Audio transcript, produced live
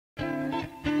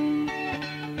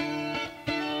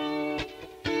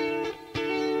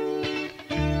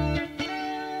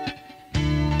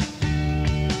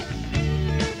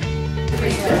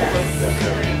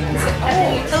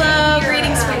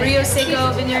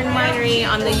Seco Vineyard and Winery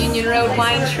on the Union Road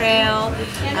Wine Trail.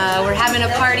 We're having a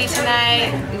party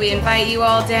tonight. We invite you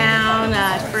all down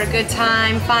for a good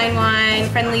time, fine wine,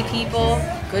 friendly people,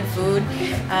 good food.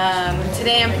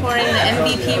 Today I'm pouring the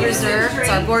MVP Reserve. It's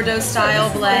our Bordeaux style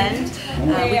blend.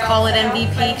 We call it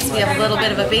MVP because we have a little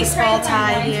bit of a baseball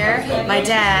tie here. My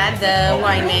dad, the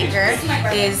winemaker,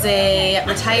 is a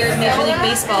retired Major League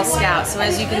Baseball scout. So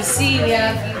as you can see, we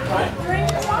have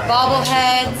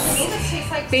bobbleheads,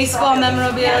 baseball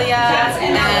memorabilia,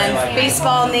 and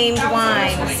baseball-named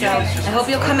wine. So I hope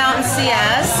you'll come out and see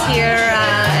us here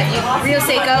at Rio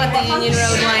Seco at the Union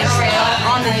Road Wine Trail,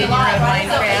 on the Union Road Wine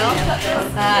Trail,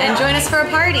 and join us for a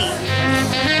party.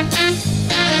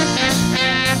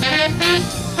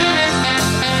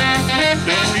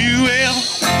 Don't you ever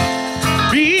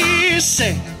be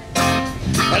sad,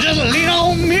 just lean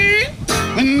on me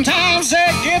when times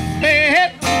get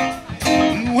bad.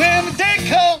 When the day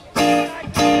comes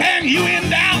and you in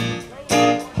doubt,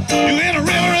 you in a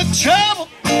river of trouble,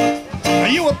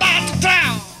 you about to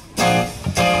drown.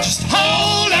 Just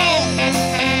hold on,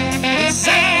 'cause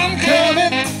I'm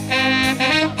coming.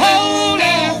 Hold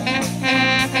on,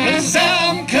 'cause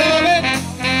I'm coming.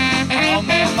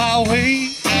 I'm on my way.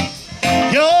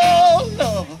 Your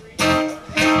lover,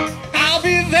 I'll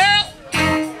be there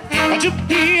to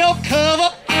be your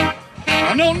cover.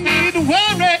 I don't need to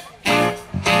worry,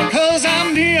 'cause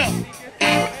I'm near.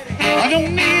 I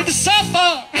don't need to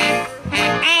suffer,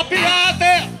 I'll be right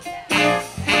there.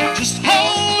 Just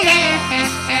hold on,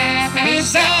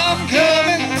 'cause I'm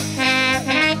coming.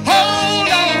 Hold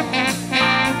on,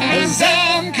 'cause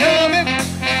I'm coming.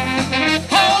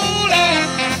 Hold on,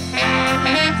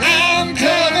 I'm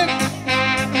coming.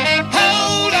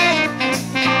 Hold on,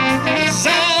 'cause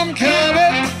I'm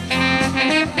coming.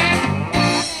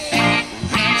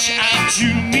 Reach out to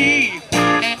me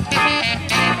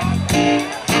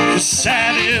for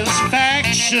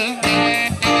satisfaction.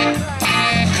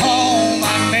 Call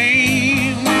my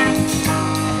name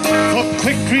for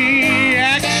quick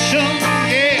reaction.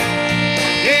 Yeah,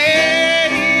 yeah,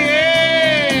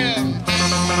 yeah.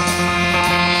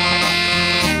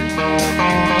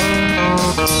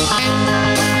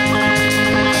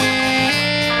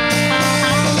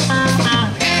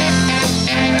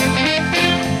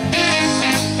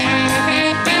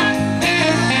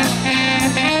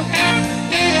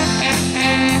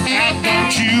 Now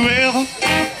don't you ever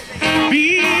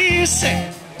be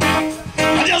sad,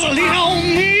 just lean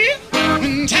on me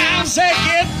when times they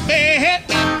get bad.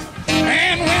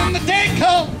 And when the day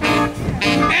comes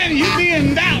and you be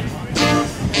in doubt,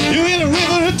 you in a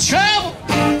river of trouble,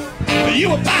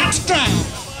 you about to drown.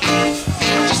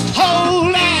 Just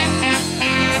hold on,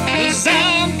 'cause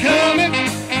I'm coming.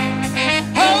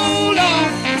 Hold on,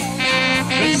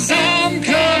 'cause I'm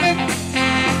coming.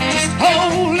 Just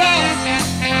hold on,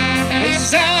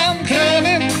 'cause I'm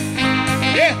coming.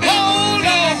 Yeah, hold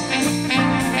on,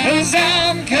 'cause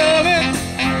I'm coming.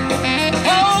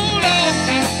 Hold on,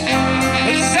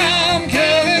 'cause I'm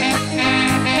coming.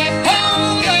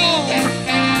 Hold on.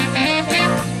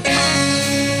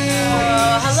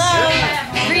 Hello,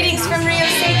 greetings from Rio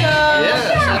Seco. Yes,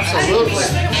 absolutely.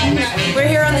 We're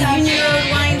here on the Union Road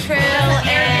Wine Trail,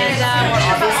 and we're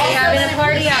obviously having a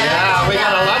party out there. Yeah, we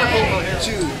got a lot of people here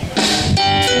too.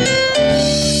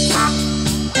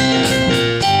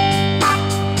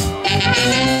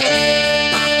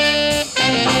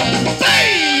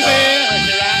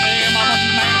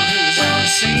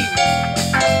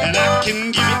 And I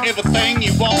can give you everything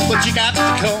you want, but you got to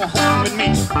come home with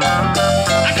me.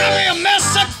 I got me a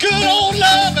mess of good old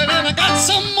love, and then I got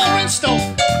some more in store.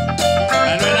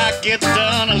 And when I get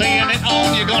done laying it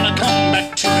on, you're gonna come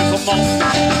back to me for more.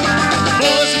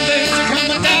 Boys and things are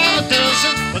coming down a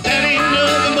dozen, but that ain't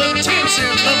nothing but 10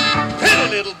 cents love. Pretty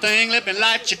little thing, let me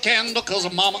light your candle, 'cause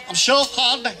mama, I'm sure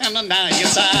hard to handle now.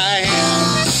 Yes, I am.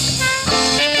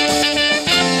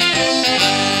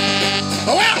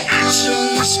 Well,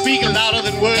 actions speak louder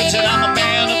than words, and I'm a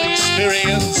man of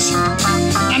experience.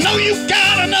 I know you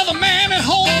got another man at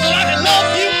home, but I can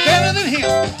love you better than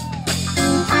him.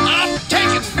 I'm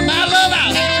taking my love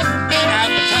out,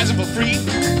 advertising for free.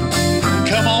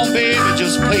 Come on, baby,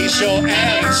 just place your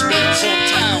ad and spend some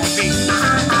time with me.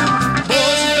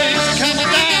 Boys and things are coming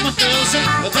down a dozen,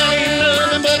 but they ain't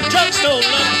nothing but drugstore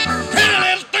love. Pretty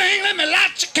little thing, let me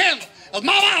light your candle.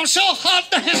 Mama, I'm so hard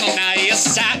to handle now,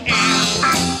 yes I am.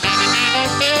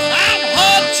 I'm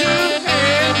hard to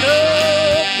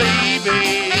handle, baby.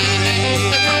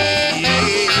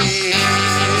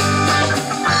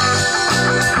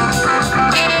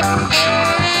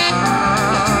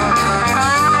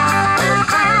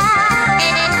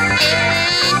 Yeah.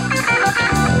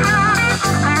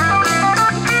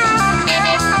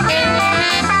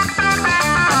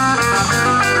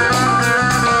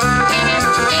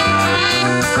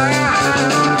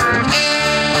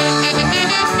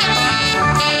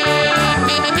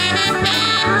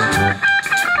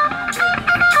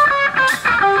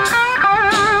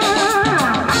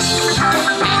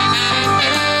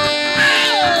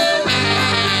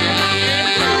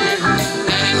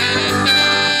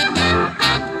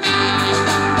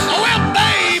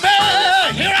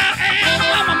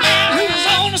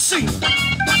 see.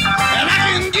 And I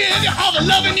can give you all the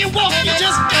loving you want. You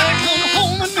just gotta come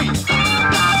home with me.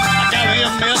 I got me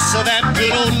a mess of that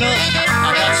good old love.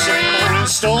 I got some more in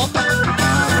store.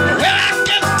 When I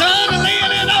get done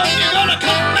laying it on, you're gonna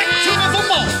come back to me for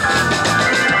more.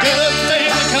 Good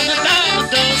thing coming down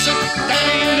a dozen. That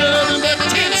ain't nothing but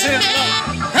 10 cents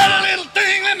love. Pretty little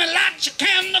thing, let me light your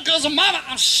candle, 'cause mama,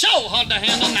 I'm sure hard to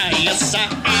handle now. Yes,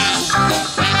 I am.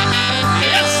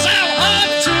 Yes, I'm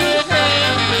hard to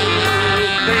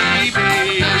handle, baby.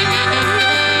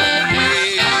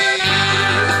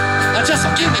 I just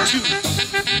give it to you.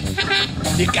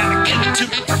 You gotta give it to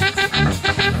me.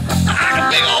 I got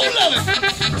big old loving.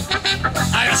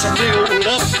 I got some big old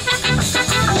loving.